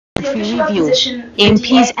review.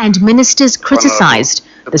 MPs and ministers criticized.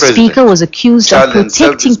 The Speaker was accused of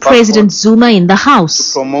protecting President Zuma in the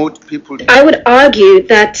House. I would argue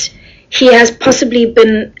that he has possibly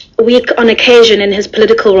been weak on occasion in his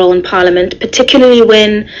political role in Parliament, particularly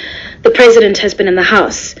when the President has been in the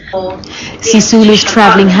House. Sisulu's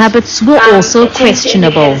travelling habits were also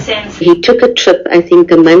questionable. He took a trip, I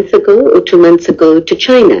think, a month ago or 2 months ago to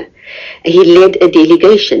China. He led a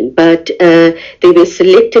delegation, but there were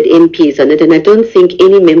selected MPs on it, and I don't think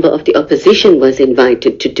any member of the opposition was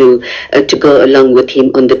invited to go along with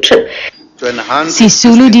him on the trip.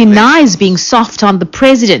 Sisulu denies being soft on the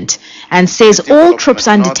president and says all trips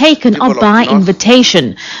undertaken are by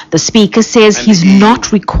invitation. The Speaker says he's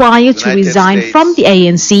not required to resign from the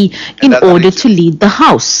ANC in order to lead the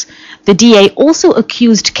House. The DA also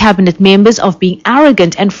accused cabinet members of being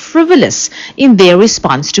arrogant and frivolous in their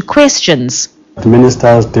response to questions. The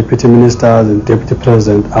ministers, deputy ministers and deputy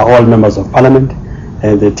president are all members of parliament,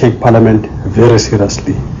 and they take parliament very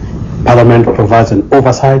seriously. Parliament provides an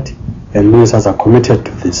oversight, and ministers are committed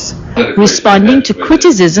to this. Responding to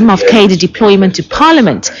criticism of cadre deployment to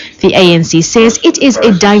Parliament, the ANC says it is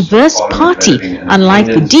a diverse party, unlike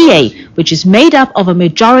the DA, which is made up of a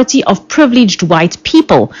majority of privileged white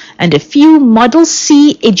people and a few Model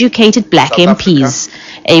C educated black MPs.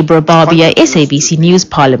 Abra Barbia, SABC News,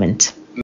 Parliament.